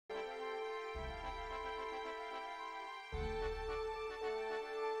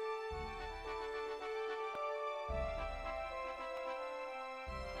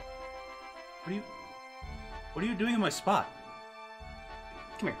What are you doing in my spot?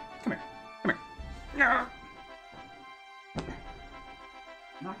 Come here. Come here. Come here.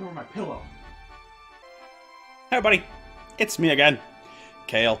 Knocked over my pillow. Hey everybody, it's me again,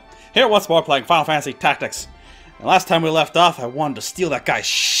 Kale. Here once more playing Final Fantasy Tactics. And last time we left off, I wanted to steal that guy's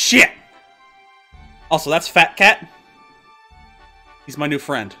shit! Also, that's Fat Cat. He's my new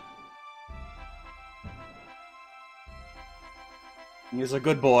friend. He's a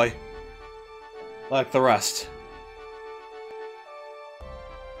good boy. Like the rest.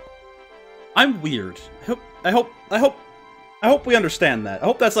 I'm weird. I hope we understand that. I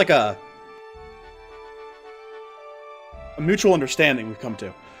hope that's like a mutual understanding we've come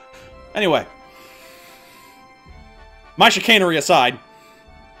to. Anyway. My chicanery aside,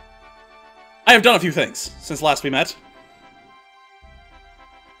 I have done a few things since last we met.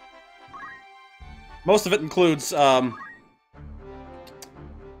 Most of it includes,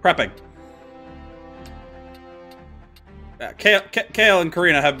 prepping. Kale and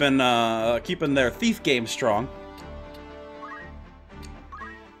Karina have been, keeping their thief game strong.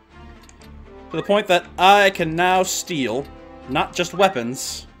 To the point that I can now steal, not just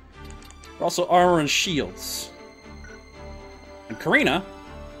weapons, but also armor and shields. And Karina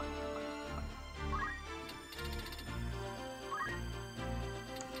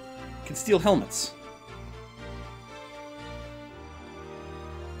can steal helmets.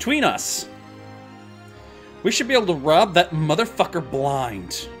 Between us, we should be able to rob that motherfucker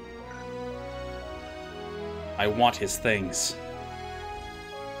blind. I want his things.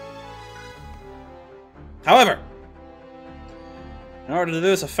 However, in order to do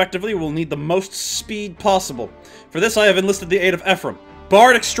this effectively, we'll need the most speed possible. For this, I have enlisted the aid of Ephraim,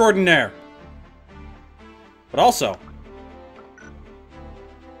 Bard Extraordinaire. But also,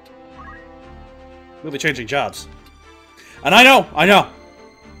 we'll be changing jobs. And I know!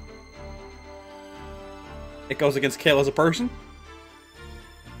 It goes against Kale as a person.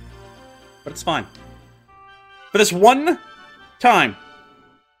 But it's fine. For this one time,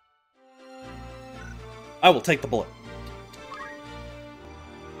 I will take the bullet.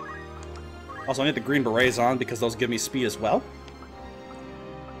 Also, I need the green berets on because those give me speed as well.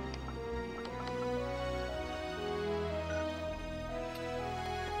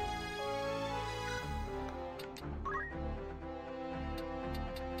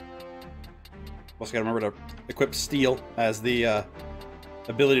 Also gotta remember to equip steel as the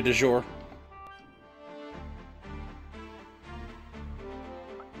ability du jour.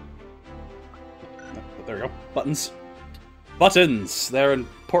 There we go. Buttons. Buttons! They're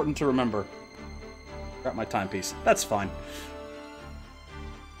important to remember. Got my timepiece. That's fine.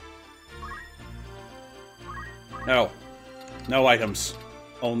 No. No items.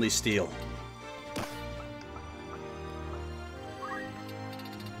 Only steel.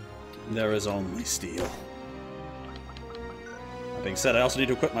 There is only steel. That being said, I also need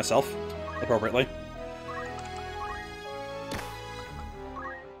to equip myself appropriately.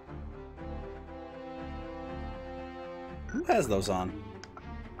 Who has those on?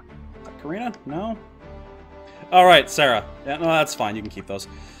 Karina? No? Alright, Sarah. Yeah, no, that's fine. You can keep those.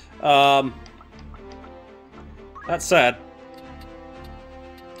 That said,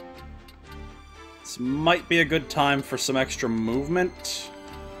 this might be a good time for some extra movement.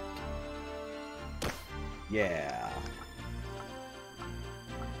 Yeah.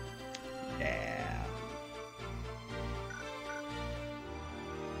 Yeah.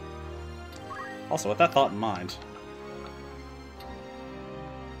 Also, with that thought in mind,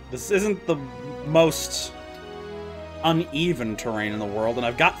 this isn't the most uneven terrain in the world, and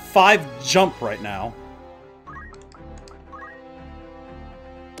I've got 5 jump right now.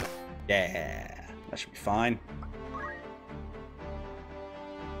 Yeah, that should be fine.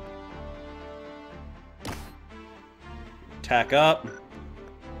 Tack up.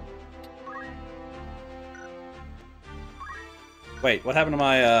 Wait, what happened to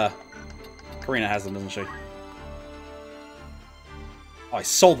my, Karina has them, doesn't she? Oh, I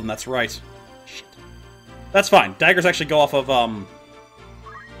sold them, that's right. Shit. That's fine. Daggers actually go off of,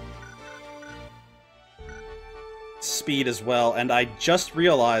 speed as well, and I just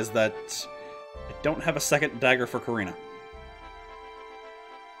realized that I don't have a second dagger for Karina.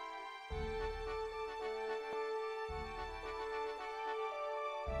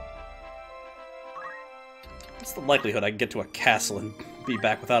 What's the likelihood I can get to a castle and be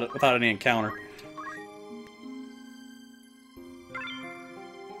back without any encounter?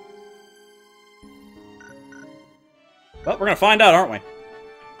 Well, we're gonna find out, aren't we?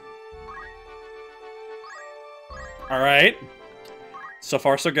 Alright. So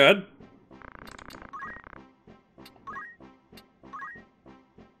far, so good.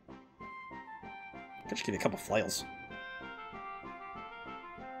 Could just give you a couple flails.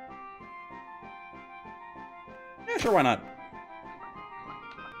 Yeah, sure, why not?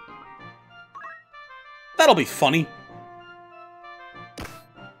 That'll be funny.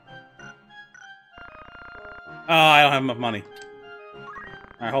 Oh, I don't have enough money.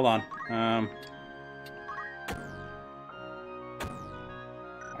 Alright, hold on.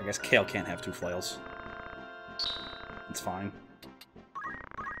 I guess Kale can't have 2 flails. It's fine.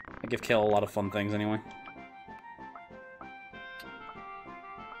 I give Kale a lot of fun things anyway.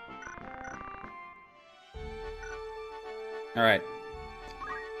 Alright.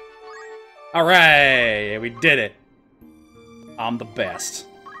 Alright! We did it! I'm the best.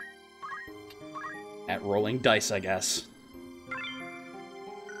 At rolling dice, I guess.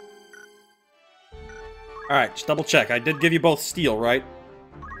 Alright, just double check. I did give you both steel, right?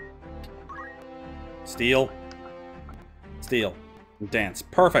 Steel. Steel. And dance.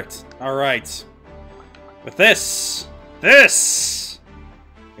 Perfect. Alright. With this,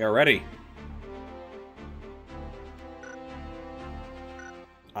 we are ready.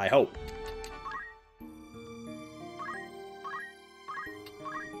 I hope.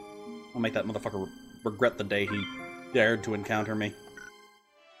 I'll make that motherfucker regret the day he dared to encounter me.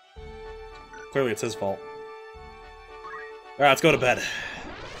 Clearly it's his fault. Alright, let's go to bed.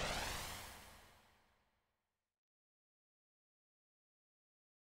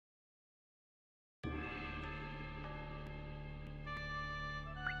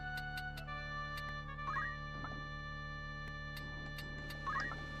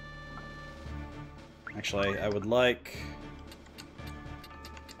 Actually, I would like...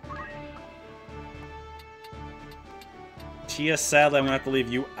 Tia, sadly, I'm gonna have to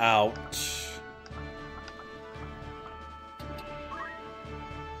leave you out.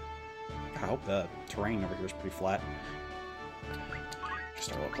 I hope the terrain over here is pretty flat. Just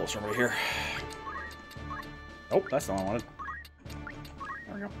start a little closer over here. Oh, that's the one I wanted.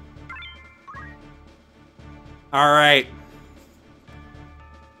 There we go. Alright.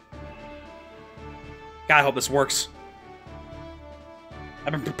 God, I hope this works.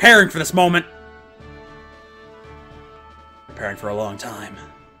 I've been preparing for this moment. Preparing for a long time.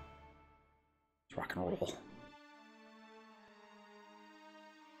 Let's rock and roll.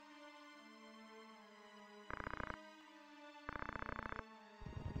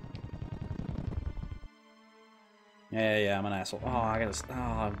 Yeah, I'm an asshole. Oh, I gotta...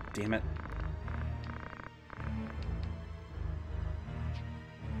 Oh, damn it.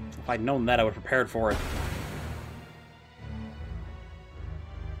 If I'd known that, I would have prepared for it.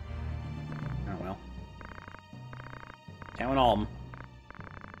 Oh, well. Can't win all of them.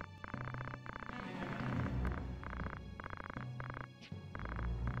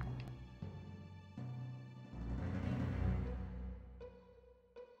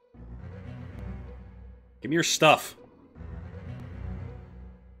 Give me your stuff.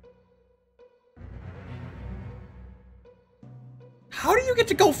 How do you get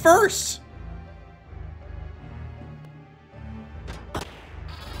to go first?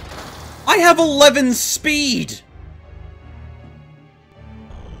 I have 11 speed!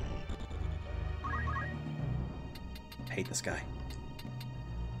 I hate this guy.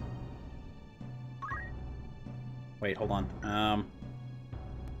 Wait, hold on.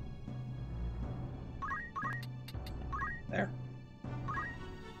 There.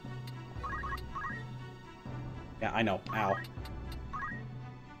 Yeah, I know. Ow.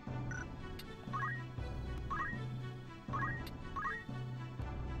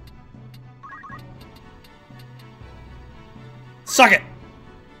 Suck it!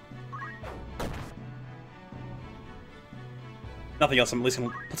 Nothing else, I'm at least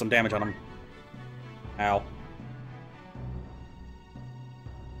gonna put some damage on him. Ow.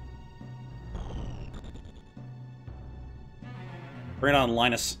 Bring it on,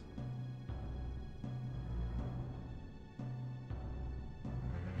 Linus.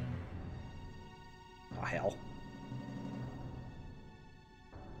 Oh, hell.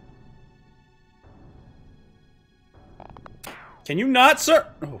 Can you not, sir?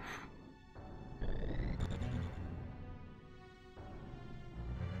 Oh.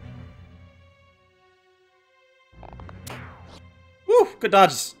 Woo! Good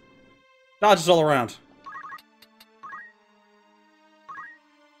dodges. Dodges all around.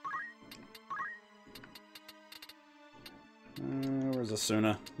 Where's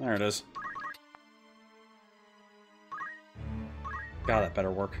Asuna? There it is. God, that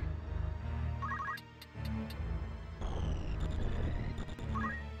better work.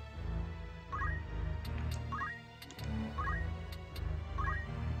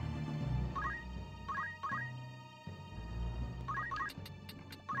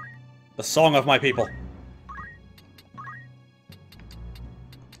 The song of my people.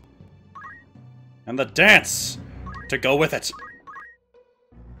 And the dance to go with it.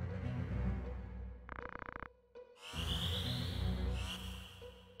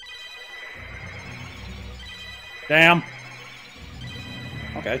 Damn.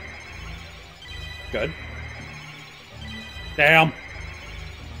 Okay. Good. Damn.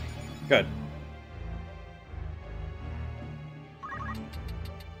 Good.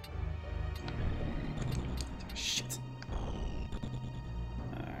 Shit.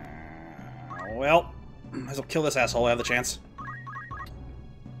 Well, might as well kill this asshole. I have the chance.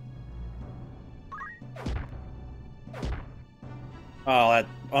 Oh, that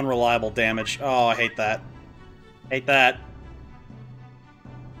unreliable damage. Oh, I hate that. Hate that.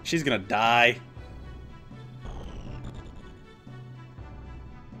 She's gonna die.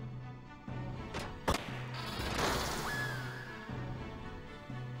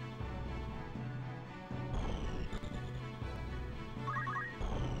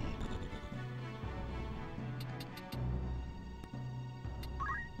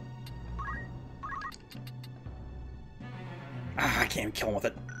 Ah, I can't even kill him with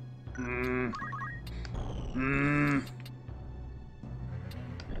it.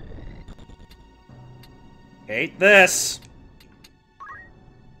 Hate this.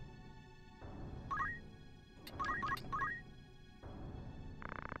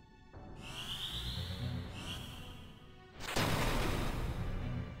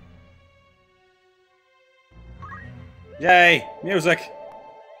 Yay, music.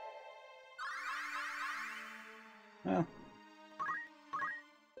 Well,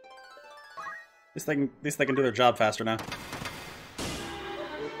 at least they can do their job faster now.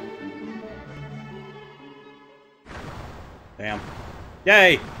 Damn.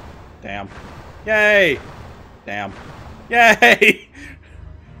 Yay! Damn. Yay! Damn. Yay!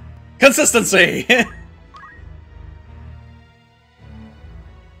 Consistency!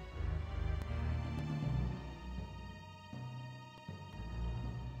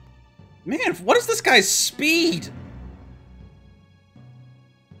 Man, what is this guy's speed?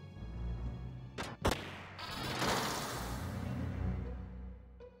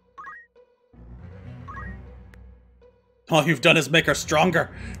 All you've done is make her stronger.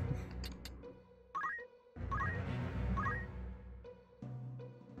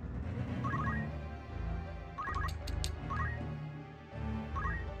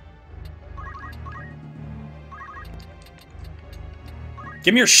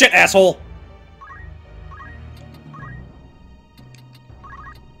 Give me your shit, asshole!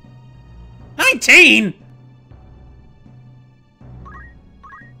 $19?!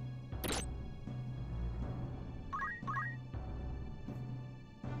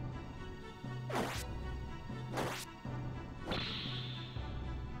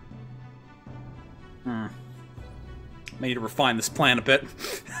 May need to refine this plan a bit.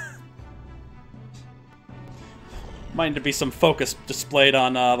 Might need to be some focus displayed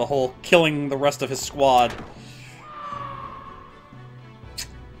on the whole killing the rest of his squad.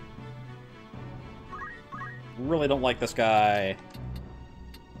 Really don't like this guy.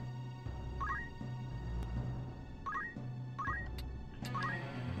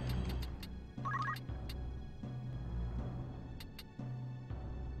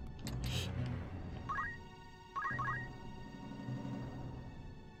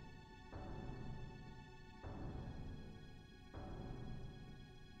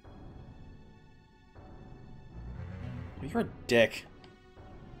 You're a dick.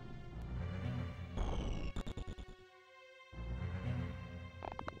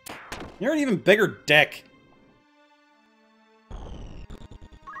 You're an even bigger dick.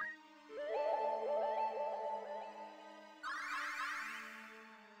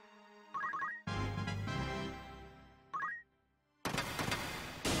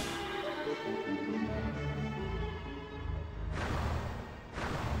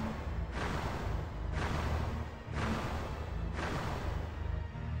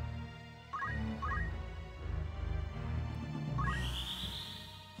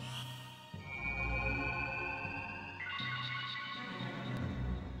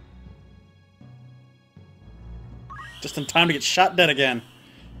 Just in time to get shot dead again.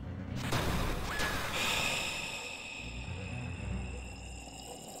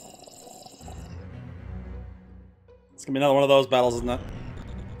 It's gonna be another one of those battles, isn't it?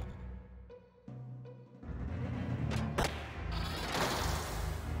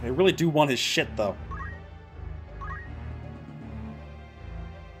 I really do want his shit, though.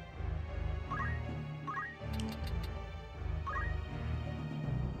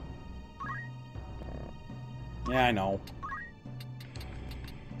 Yeah, I know.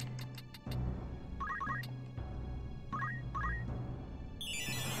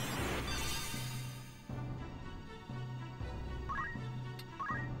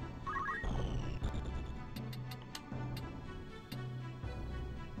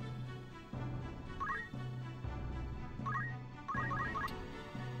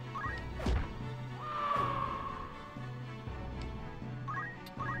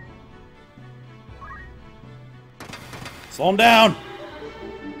 Slow him down!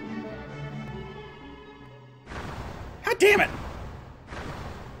 God damn it!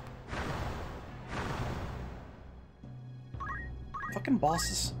 Fucking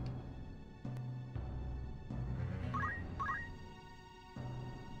bosses.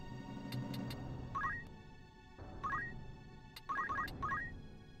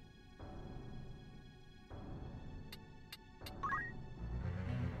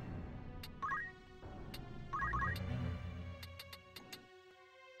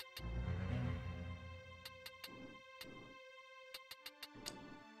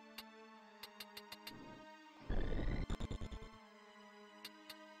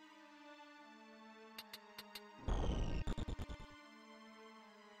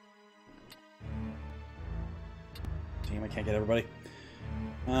 Damn, I can't get everybody.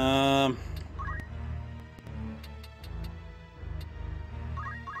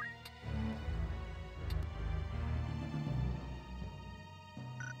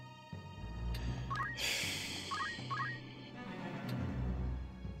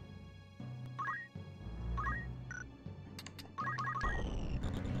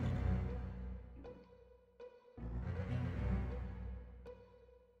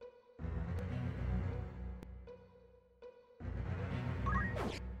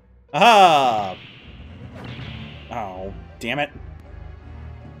 Aha! Oh, damn it.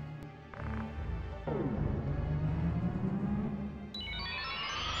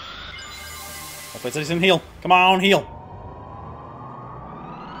 Hopefully it's gonna heal. Come on, heal.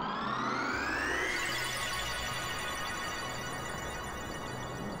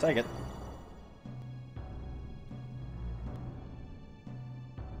 Take it.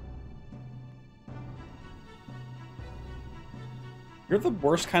 You're the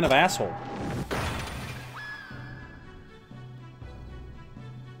worst kind of asshole.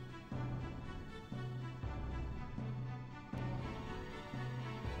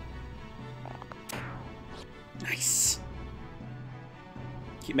 Nice.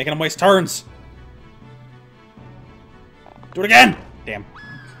 Keep making him waste turns. Do it again! Damn.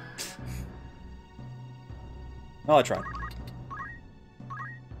 Well, I tried.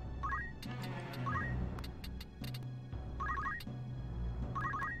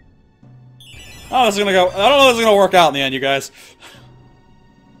 Oh, this is gonna go. I don't know if this is gonna work out in the end, you guys.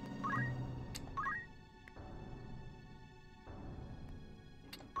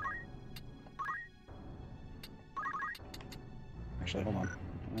 Actually, hold on.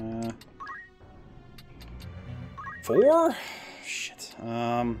 4? Shit.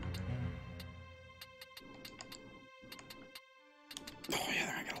 Oh yeah,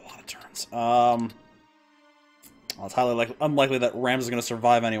 they're gonna get a lot of turns. Well, it's highly unlikely that Rams is gonna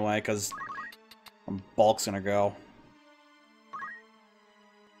survive anyway, because Bulk's gonna go.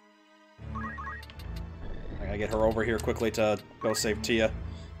 I gotta get her over here quickly to go save Tia.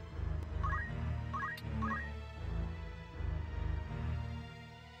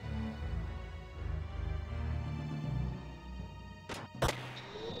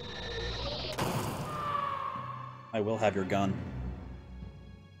 I will have your gun.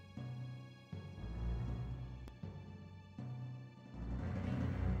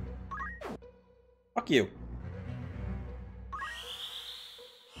 Fuck you.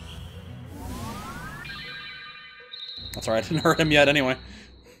 That's alright, I didn't hurt him yet anyway.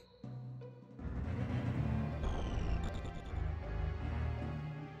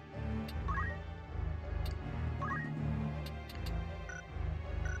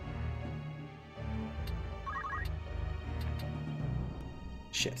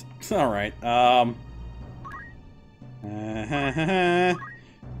 Shit. Alright,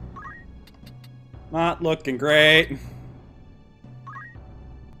 not looking great.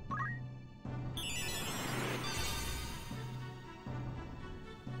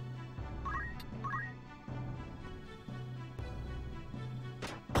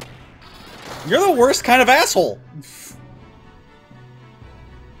 You're the worst kind of asshole.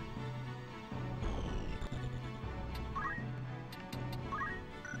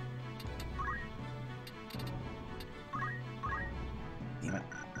 Damn it.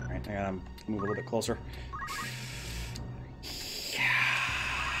 Alright, I gotta move a little bit closer. Yeah.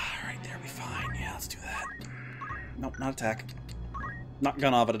 Alright, there, be fine. Yeah, let's do that. Nope, not attack. Not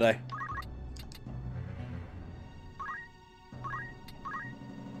Gunava today.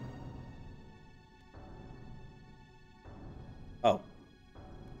 Oh.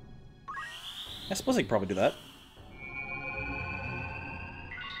 I suppose I could probably do that.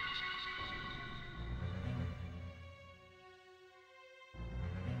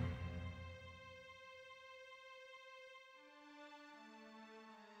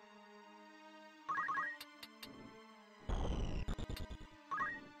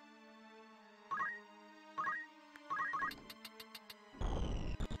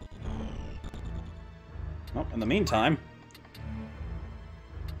 Oh, in the meantime...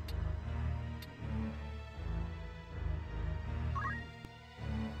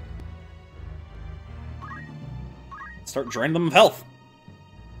 start draining them of health.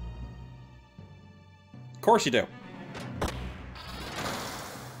 Of course you do.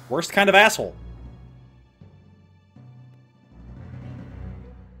 Worst kind of asshole.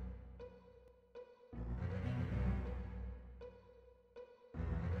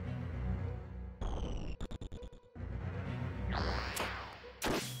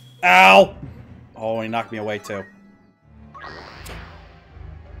 Ow! Oh, he knocked me away too.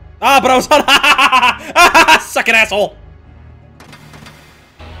 Ah, but I was on. Suck it, asshole!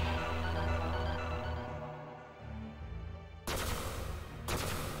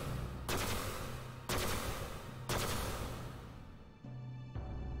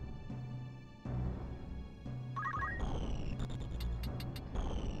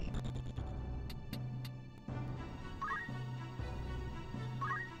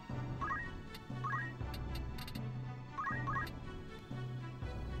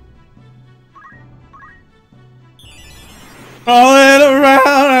 Falling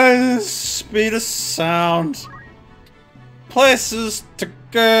around at the speed of sound. Places to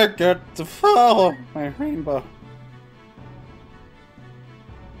go, get to follow my rainbow.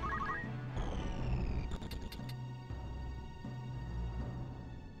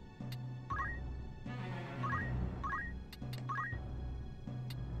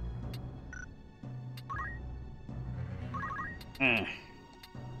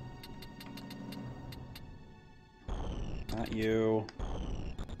 Not you.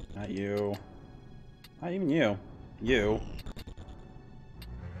 Not you. Not even you. You.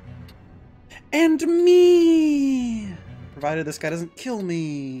 And me! Provided this guy doesn't kill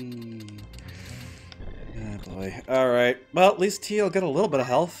me. Oh boy. Alright. Well, at least he'll get a little bit of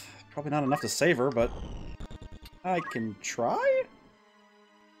health. Probably not enough to save her, but... I can try?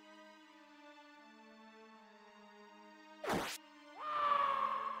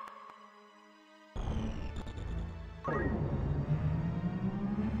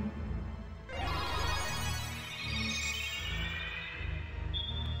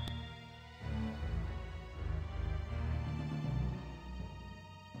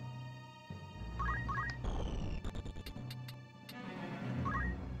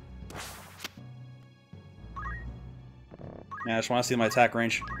 Yeah, I just want to see my attack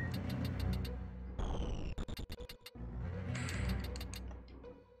range.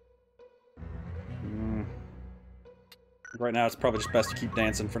 Right now, it's probably just best to keep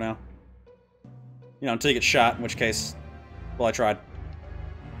dancing for now. You know, until you get shot, in which case, well, I tried.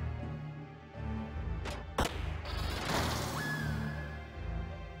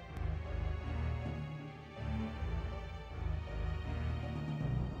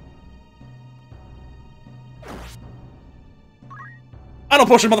 I don't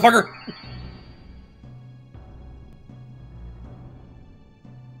push him, motherfucker!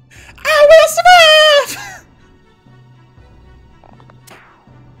 I will survive!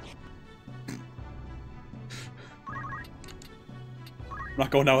 I'm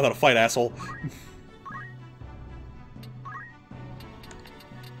not going down without a fight, asshole.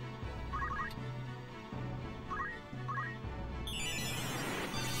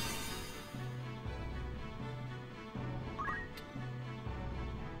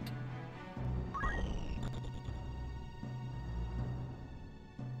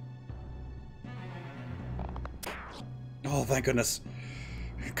 Oh, thank goodness.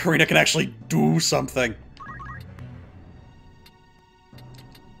 Karina can actually do something.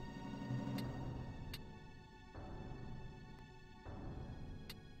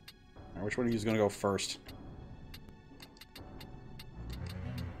 Now, which one of you is going to go first?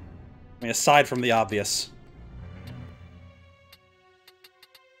 I mean, aside from the obvious.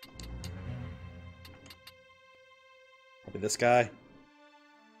 Probably this guy.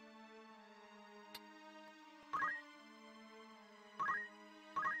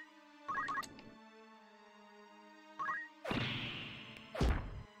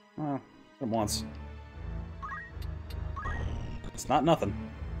 Oh, hit him once. It's not nothing.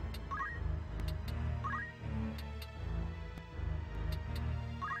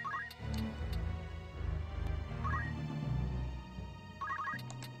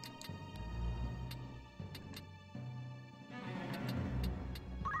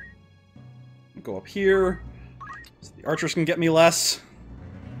 Go up here, so the archers can get me less.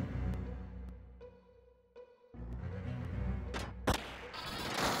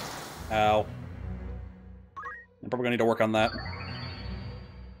 Ow. I'm probably gonna need to work on that.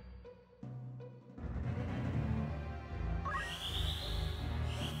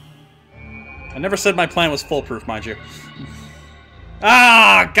 I never said my plan was foolproof, mind you.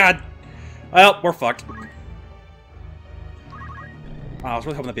 Ah, God! Well, we're fucked. Oh, I was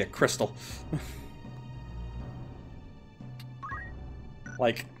really hoping that'd be a crystal.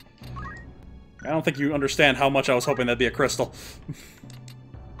 Like, I don't think you understand how much I was hoping that'd be a crystal.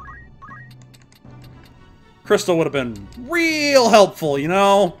 Crystal would have been real helpful, you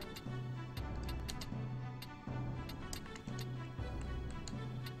know?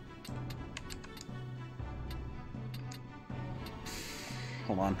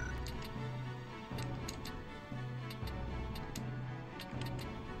 Hold on.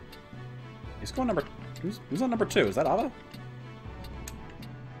 He's going number... Who's on number 2? Is that Ava?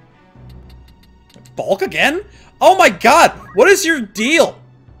 Bulk again? Oh my god! What is your deal?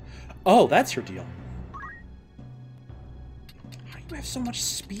 Oh, that's your deal. How do you have so much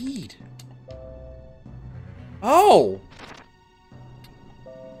speed? Oh!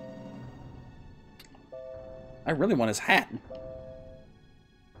 I really want his hat.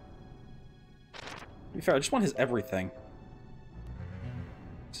 To be fair, I just want his everything.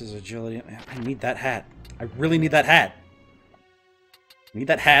 This is agility. I need that hat. I really need that hat. I need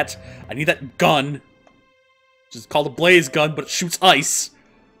that hat. I need that gun. Which is called a blaze gun, but it shoots ice.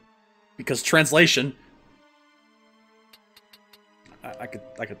 Because translation. I could...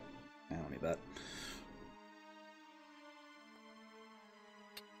 I don't need that.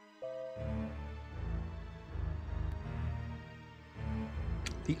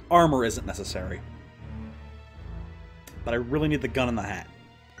 The armor isn't necessary. But I really need the gun and the hat.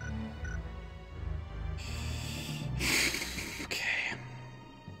 Okay.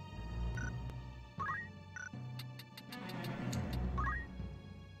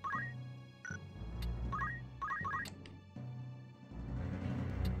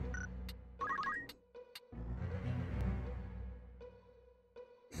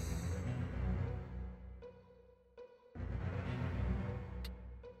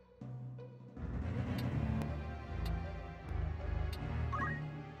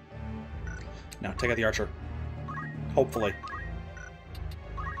 Now, take out the archer. Hopefully.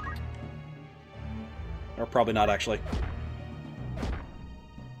 Or probably not, actually.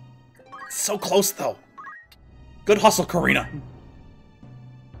 So close, though. Good hustle, Karina.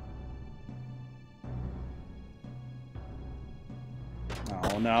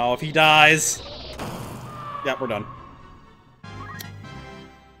 Oh, no. If he dies... Yeah, we're done.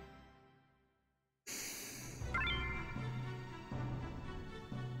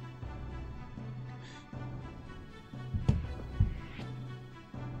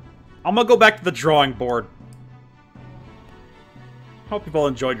 I'm gonna go back to the drawing board. Hope you've all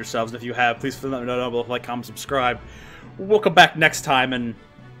enjoyed yourselves, and if you have, please feel let me know below, like, comment, subscribe. We'll come back next time and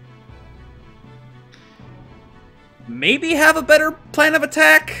maybe have a better plan of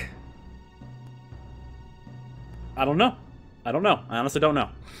attack? I don't know. I don't know. I honestly don't know.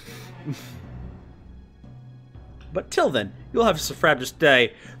 But till then, you'll have a fabulous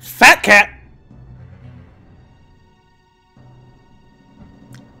day. Fat cat!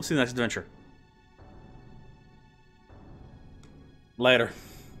 We'll see you in the next adventure. Later.